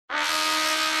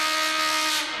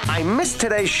I missed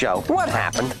today's show. What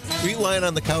happened? Were you lying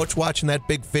on the couch watching that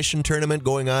big fishing tournament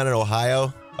going on in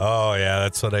Ohio? Oh, yeah,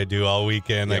 that's what I do all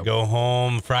weekend. Yep. I go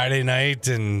home Friday night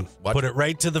and put it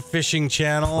right to the fishing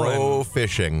channel. Pro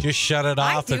fishing. Just shut it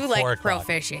off I at do 4 like pro o'clock.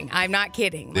 fishing. I'm not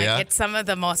kidding. Like, Yeah? it's some of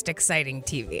the most exciting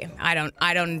TV. I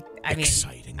mean,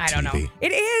 Exciting I don't know. TV.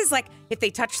 It is like if they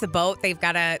touch the boat, they've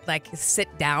got to like sit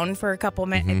down for a couple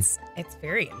minutes. It's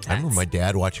very intense. I remember my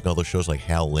dad watching all those shows like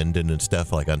Hal Linden and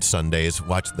stuff like on Sundays,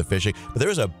 watching the fishing. But there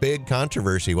was a big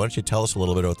controversy. Why don't you tell us a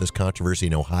little bit about this controversy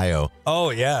in Ohio?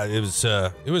 Oh, yeah, it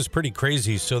was pretty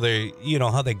crazy. So they, you know,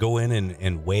 how they go in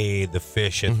and weigh the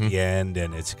fish at the end,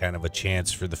 and it's kind of a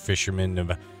chance for the fishermen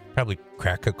to probably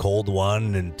crack a cold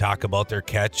one and talk about their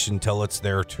catch until it's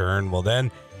their turn. Well,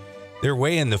 then they're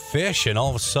weighing the fish, and all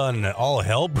of a sudden, all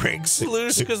hell breaks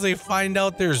loose because they find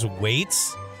out there's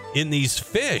weights in these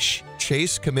fish.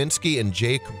 Chase Kaminsky and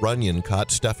Jake Runyon caught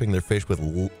stuffing their fish with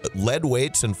lead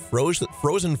weights and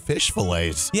frozen fish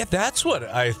fillets. Yeah, that's what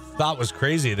I thought was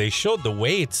crazy. They showed the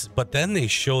weights, but then they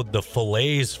showed the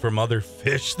fillets from other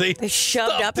fish. They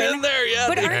shoved stuffed up in there. Yeah,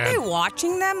 But aren't they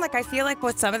watching them? Like, I feel like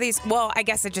with some of these, well, I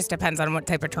guess it just depends on what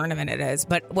type of tournament it is.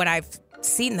 But when I've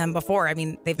seen them before, I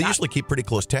mean, They usually keep pretty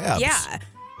close tabs. Yeah.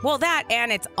 Well, that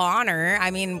and it's honor. I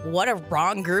mean, what a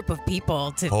wrong group of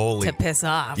people to piss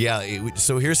off. Yeah,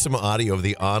 so here's some audio of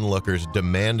the onlookers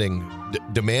demanding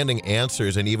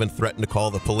answers and even threatened to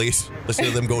call the police. Listen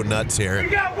to them go nuts here. We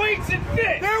got weights and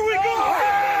fish. There we go.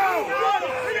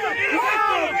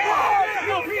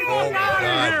 Oh my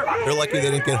God. They're lucky they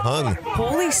didn't get hung.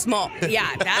 Holy smoke.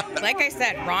 Yeah, that, like I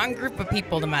said, wrong group of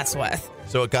people to mess with.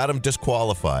 So it got them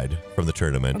disqualified from the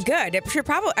tournament. Good. It should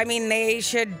probably, I mean, they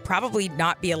should probably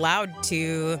not be allowed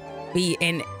to be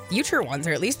in future ones,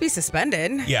 or at least be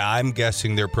suspended. Yeah, I'm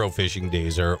guessing their pro fishing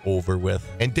days are over with.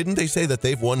 And didn't they say that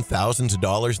they've won thousands of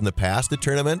dollars in the past at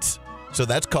tournaments? So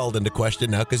that's called into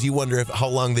question now because you wonder how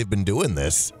long they've been doing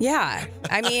this. Yeah.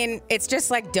 I mean, it's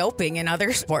just like doping in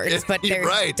other sports, but You're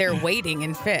right. they're waiting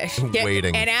in fish.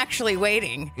 Waiting. And actually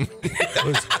waiting.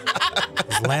 Was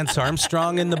Lance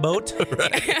Armstrong in the boat?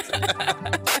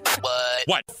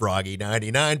 What? Froggy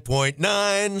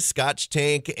 99.9, Scotch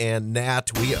Tank, and Nat.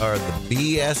 We are the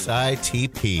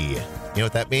BSITP. You know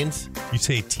what that means? You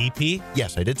say TP?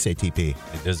 Yes, I did say TP.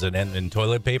 Does it end in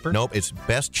toilet paper? Nope, it's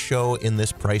best show in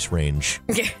this price range.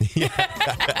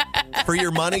 For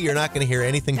your money, you're not going to hear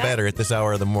anything better at this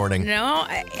hour of the morning. No.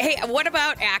 Hey, what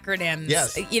about acronyms?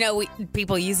 Yes. You know,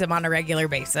 people use them on a regular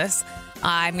basis.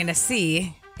 I'm going to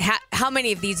see how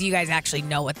many of these you guys actually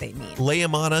know what they mean. Lay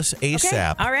them on us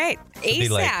ASAP. Okay. All right. Be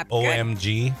like ASAP. Good.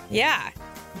 OMG. Yeah.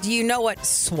 Do you know what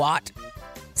SWAT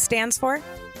stands for?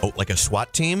 Oh, like a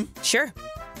SWAT team? Sure.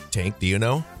 Tank, do you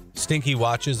know? Stinky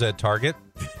watches at Target.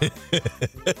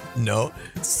 No.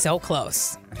 So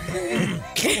close.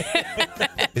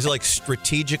 Is it like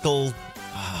strategical?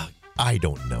 I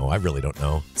don't know. I really don't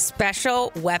know.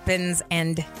 Special Weapons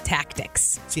and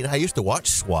Tactics. See, I used to watch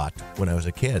SWAT when I was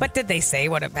a kid. But did they say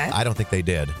what it meant? I don't think they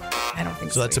did. I don't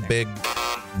think so. So that's a either. big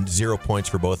 0 points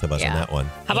for both of us on that one.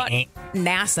 How about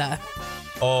NASA?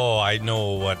 Oh, I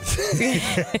know what.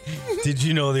 Did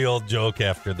you know the old joke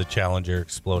after the Challenger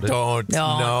exploded? Don't.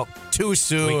 No. Too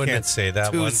soon. We can't say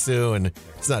that too one. soon.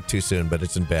 It's not too soon, but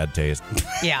it's in bad taste.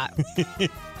 Yeah.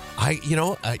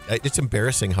 It's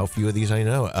embarrassing how few of these I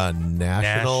know.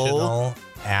 National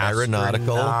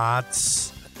Aeronautical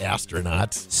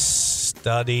Astronauts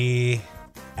Study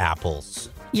apples.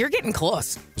 You're getting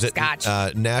close. Is it Scotch.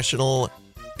 National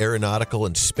Aeronautical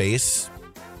and Space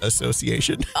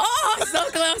Association? Oh, so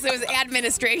close. It was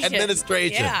administration.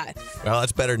 Administration. Yeah. Well,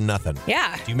 that's better than nothing.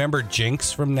 Yeah. Do you remember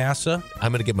Jinx from NASA?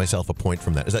 I'm going to give myself a point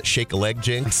from that. Is that Shake a Leg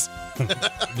Jinx?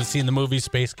 Have you seen the movie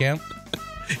Space Camp?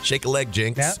 Shake a Leg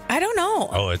Jinx. Yeah. I don't know.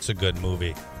 Oh, it's a good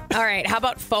movie. All right. How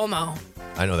about FOMO?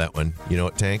 I know that one. You know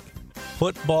what, Tank?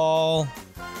 Football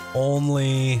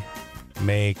only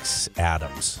makes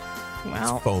atoms.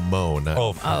 Well, FOMO. Not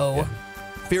oh.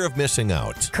 Fear of missing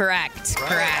out. Correct.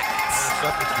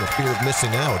 The fear of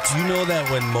missing out. Do you know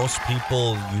that when most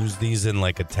people use these in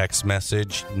like a text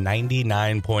message,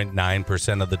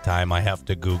 99.9% of the time I have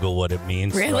to Google what it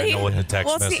means Really? so I know what the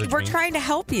text message we're means? trying to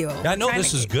help you. I know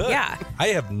this is good. Yeah. I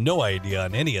have no idea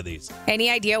on any of these. Any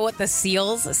idea what the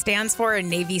SEALs stands for in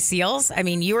Navy SEALs? I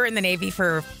mean, you were in the Navy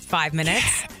for 5 minutes.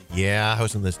 Yeah, I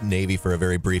was in the Navy for a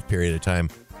very brief period of time.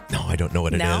 No, I don't know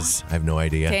what it No? is. I have no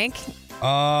idea. Tank?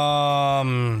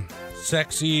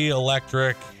 Sexy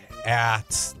electric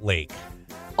at lake.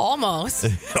 Almost.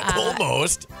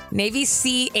 Almost. Navy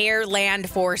Sea Air Land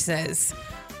Forces.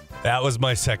 That was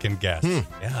my second guess. Yeah,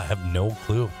 I have no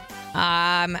clue.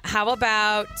 How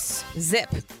about zip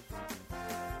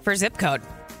for zip code?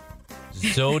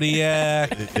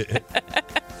 Zodiac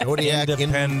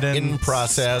Independence in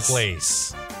process.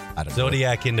 Place. I don't know.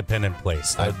 Zodiac Independent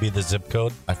Place. That would be the zip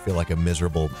code. I feel like a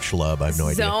miserable schlub. I have no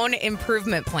idea. Zone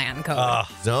improvement plan code.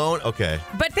 Zone? Okay.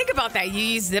 But think about that. You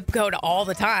use zip code all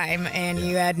the time, and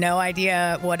you had no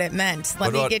idea what it meant. What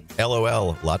about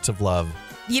LOL? Lots of love.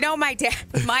 You know, my dad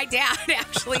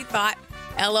actually thought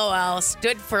LOL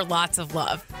stood for lots of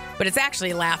love, but it's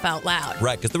actually laugh out loud.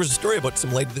 Right, because there was a story about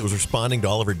some lady that was responding to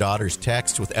all of her daughter's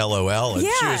texts with LOL, and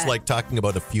she was like talking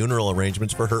about the funeral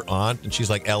arrangements for her aunt, and she's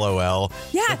like, LOL.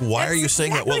 Yeah. Like, why are you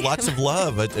saying that? Well, lots of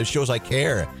love. It shows I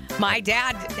care. My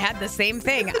dad had the same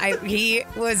thing. He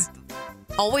was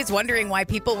always wondering why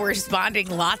people were responding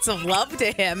lots of love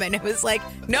to him, and it was like,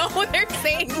 no, they're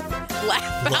saying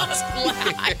laugh out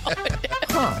loud.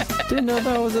 Didn't know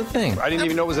that was a thing. I didn't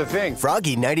even know it was a thing.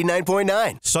 Froggy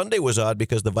 99.9. Sunday was odd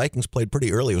because the Vikings played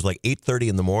pretty early. It was like 8:30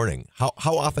 in the morning. How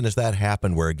often has that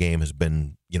happened where a game has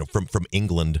been, from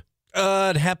England?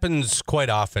 It happens quite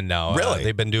often now. Really?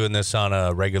 They've been doing this on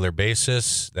a regular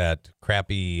basis. That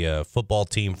crappy football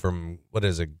team from,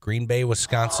 Green Bay,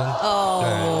 Wisconsin?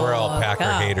 We're all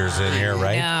Packer haters in here,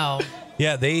 right? No.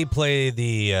 Yeah, they play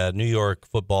the New York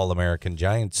Football American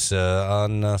Giants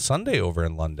on Sunday over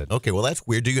in London. Okay, well, that's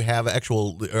weird. Do you have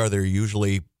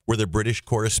were there British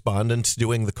correspondents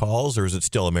doing the calls, or is it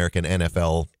still American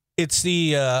NFL? It's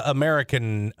the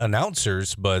American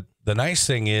announcers, but the nice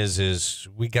thing is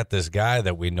we got this guy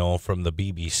that we know from the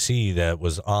BBC that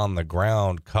was on the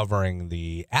ground covering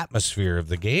the atmosphere of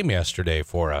the game yesterday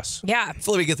for us. Yeah.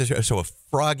 So let me get this. So a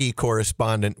Froggy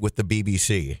correspondent with the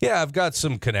BBC. Yeah, I've got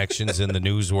some connections in the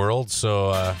news world,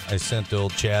 so I sent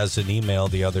old Chaz an email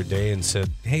the other day and said,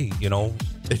 hey,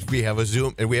 If we have a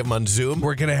Zoom, and we have him on Zoom.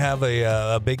 we're going to have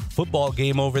a big football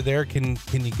game over there. Can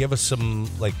you give us some,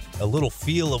 a little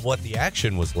feel of what the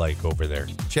action was like over there?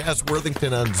 Chaz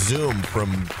Worthington on Zoom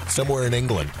from somewhere in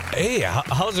England. Hey,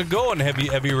 how's it going?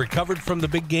 Have you recovered from the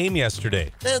big game yesterday?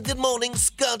 Good morning,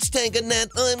 Scotch Tankernet.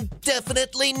 I'm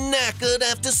definitely knackered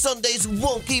after Sunday's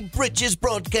wonky britches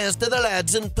broadcast of the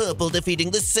lads in purple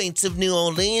defeating the Saints of New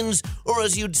Orleans, or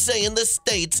as you'd say in the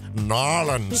States,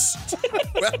 Narlands.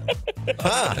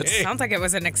 Sounds like it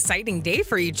was an exciting day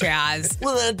for you, Chaz.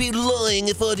 Well, I'd be lying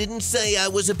if I didn't say I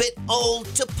was a bit old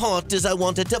to pot as I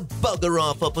wanted to bugger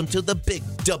off up until the big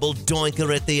double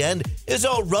doinker at the end. It's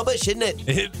all rubbish, isn't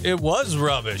it? It was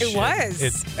rubbish. It was.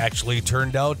 It actually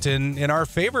turned out in our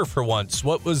favor for once.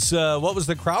 What was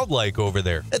the crowd like over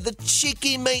there? The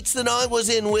cheeky mates that I was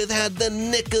in with had the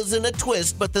knickers in a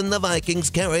twist, but then the Vikings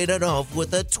carried it off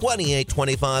with a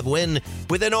 28-25 win,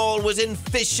 with an all was in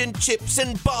fish and chips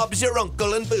and Bob's your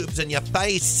uncle and boobs in your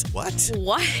face. What?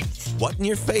 What in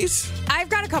your face? I've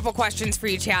got a couple questions for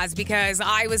you, Chaz, because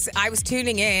I was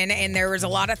tuning in and there was a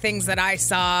lot of things that I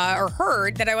saw or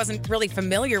heard that I wasn't really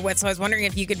familiar with. So I was wondering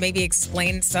if you could maybe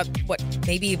explain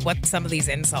what some of these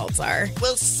insults are.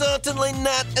 Well, certainly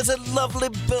not, as a lovely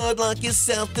bird like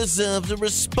yourself deserves a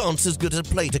response as good as a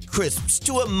plate of crisps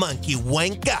to a monkey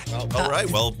wanker. All right.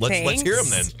 Well, let's hear him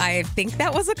then. I think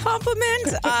that was a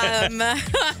compliment.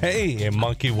 Hey,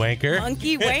 monkey wanker.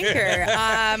 Monkey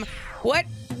wanker.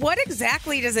 What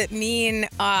exactly does it mean?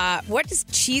 What does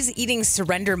cheese-eating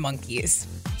surrender monkeys?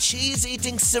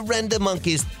 Cheese-eating surrender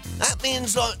monkeys. That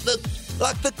means like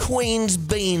the Queen's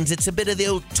beans. It's a bit of the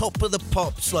old top of the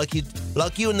pops, like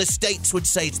you in the States would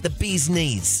say. It's the bee's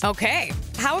knees. Okay.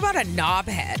 How about a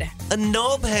knobhead? A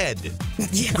knobhead.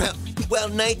 Yeah. Well,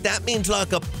 Nate, that means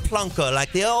like a plunker,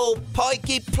 like the old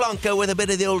pikey plunker with a bit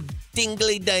of the old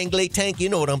dingly-dangly tank. You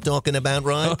know what I'm talking about,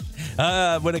 right?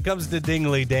 When it comes to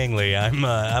dingly-dangly,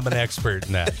 I'm an expert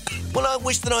in that. Well, I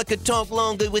wish that I could talk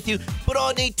longer with you, but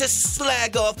I need to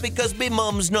slag off because me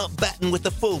mum's not batting with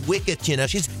the full wicket, you know.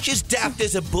 She's daft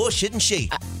as a bush, isn't she?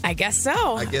 I guess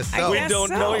so. I guess so. We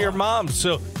don't know your mom,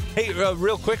 so... Hey,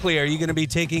 real quickly, are you going to be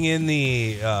taking in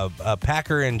the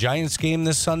Packer and Giants game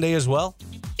this Sunday as well?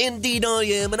 Indeed I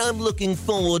am, and I'm looking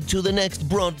forward to the next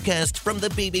broadcast from the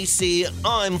BBC.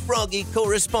 I'm Froggy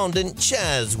correspondent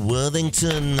Chaz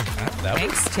Worthington.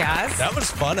 Thanks, Chaz. That was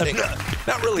fun. I'm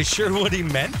not really sure what he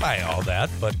meant by all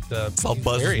that, but It's all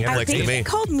buzzing I next to think me. he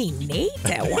called me Nate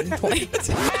at one point.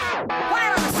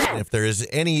 If there is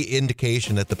any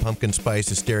indication that the pumpkin spice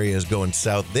hysteria is going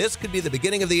south, this could be the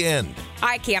beginning of the end.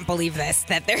 I can't believe this,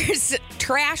 that there's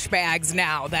trash bags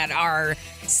now that are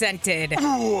scented. I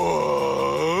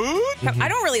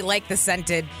don't really like the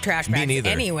scented trash Me bags neither.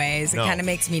 anyways. No. It kind of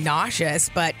makes me nauseous,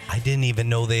 but I didn't even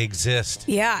know they exist.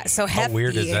 yeah, so How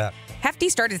weird is that? Hefty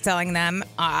started selling them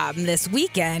this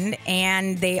weekend,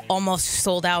 and they almost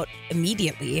sold out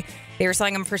immediately. They were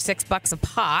selling them for $6 a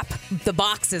pop. The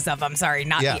boxes of them, sorry,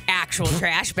 not Yeah. the actual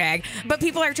trash bag. But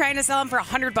people are trying to sell them for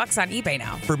 $100 on eBay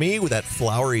now. For me, with that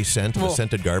flowery scent of a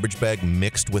scented garbage bag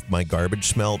mixed with my garbage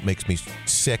smell makes me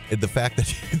sick. The fact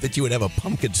that you would have a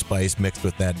pumpkin spice mixed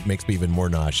with that makes me even more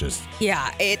nauseous.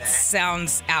 Yeah, it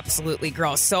sounds absolutely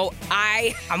gross. So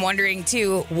I'm wondering,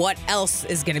 too, what else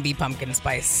is going to be pumpkin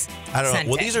spice I don't know. Well,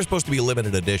 scented? these are supposed to be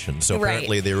limited editions, so Right.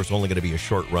 apparently there was only going to be a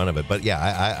short run of it. But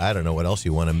yeah, I don't know what else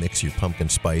you want to mix your pumpkin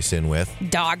spice in with.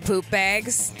 Dog poop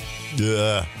bags,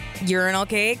 Ugh. urinal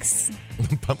cakes,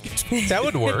 Pumpkin spice. That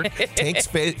would work. Tank's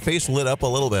face lit up a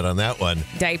little bit on that one.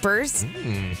 diapers.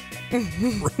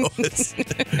 Gross.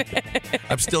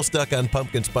 I'm still stuck on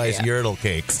pumpkin spice urinal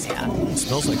cakes. It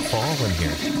smells like fall in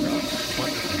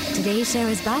here. Today's show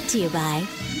is brought to you by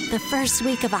the first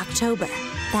week of October.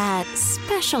 That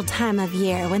special time of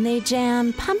year when they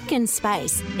jam pumpkin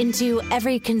spice into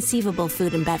every conceivable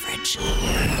food and beverage.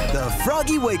 The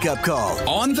Froggy Wake Up Call.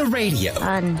 On the radio.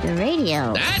 On the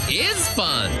radio. That is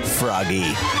fun. Froggy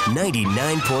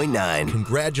 99.9.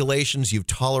 Congratulations, you've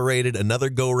tolerated another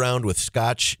go-round with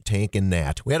Scotch, Tank, and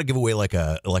Nat. We had to give away like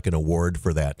an award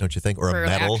for that, don't you think? Or For a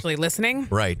medal. actually listening.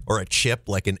 Right. Or a chip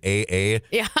like an AA.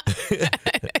 Yeah.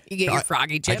 You get your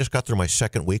froggy I chip. just got through my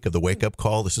second week of the wake-up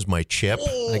call. This is my chip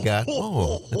I got.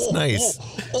 Oh, that's nice.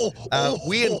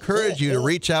 We encourage you to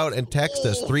reach out and text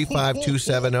us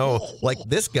 35270 like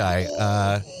this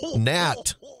guy.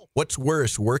 Nat, what's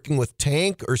worse, working with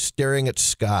Tank or staring at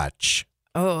Scotch?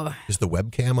 Oh, Is the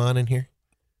webcam on in here?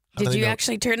 How do did they you know?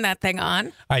 actually turn that thing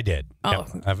on? I did. Oh.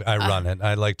 Yep. I run it.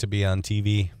 I like to be on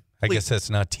TV. I guess that's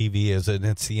not TV, is it?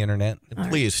 It's the internet.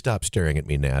 Please stop staring at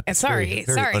me, Nat. It's Sorry,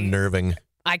 very sorry. unnerving.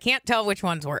 I can't tell which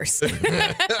one's worse.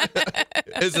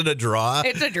 Is it a draw?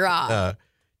 It's a draw.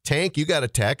 Tank, you got a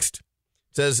text.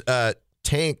 It says,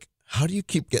 Tank, how do you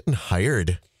keep getting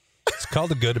hired? It's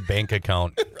called a good bank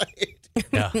account. Right.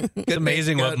 Yeah. It's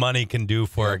amazing what money can do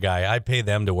for a guy. I pay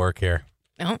them to work here.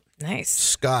 Oh, nice.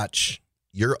 Scotch,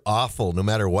 you're awful no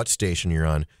matter what station you're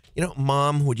on. You know,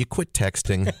 Mom, would you quit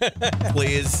texting,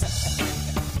 please?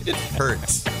 It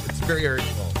hurts. It's very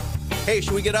hurtful. Hey,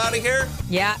 should we get out of here?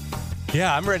 Yeah.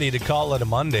 Yeah, I'm ready to call it a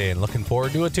Monday and looking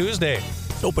forward to a Tuesday.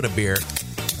 Let's open a beer.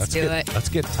 Let's do get, it. Let's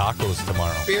get tacos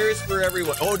tomorrow. Beers for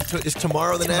everyone. Oh, is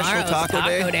tomorrow the National Tomorrow's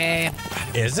Taco Day?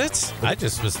 Is it? I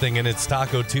just was thinking it's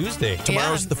Taco Tuesday.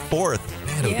 Tomorrow's the 4th.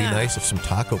 Man, it would be Yeah. nice if some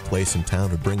taco place in town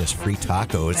would bring us free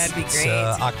tacos. That'd be It's great.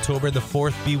 October the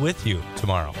 4th be with you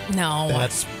tomorrow. No,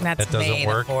 That's- that doesn't May the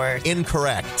work. 4th.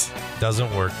 Incorrect.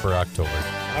 Doesn't work for October.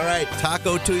 All right,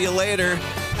 taco to you later.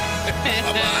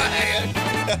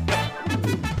 Bye-bye.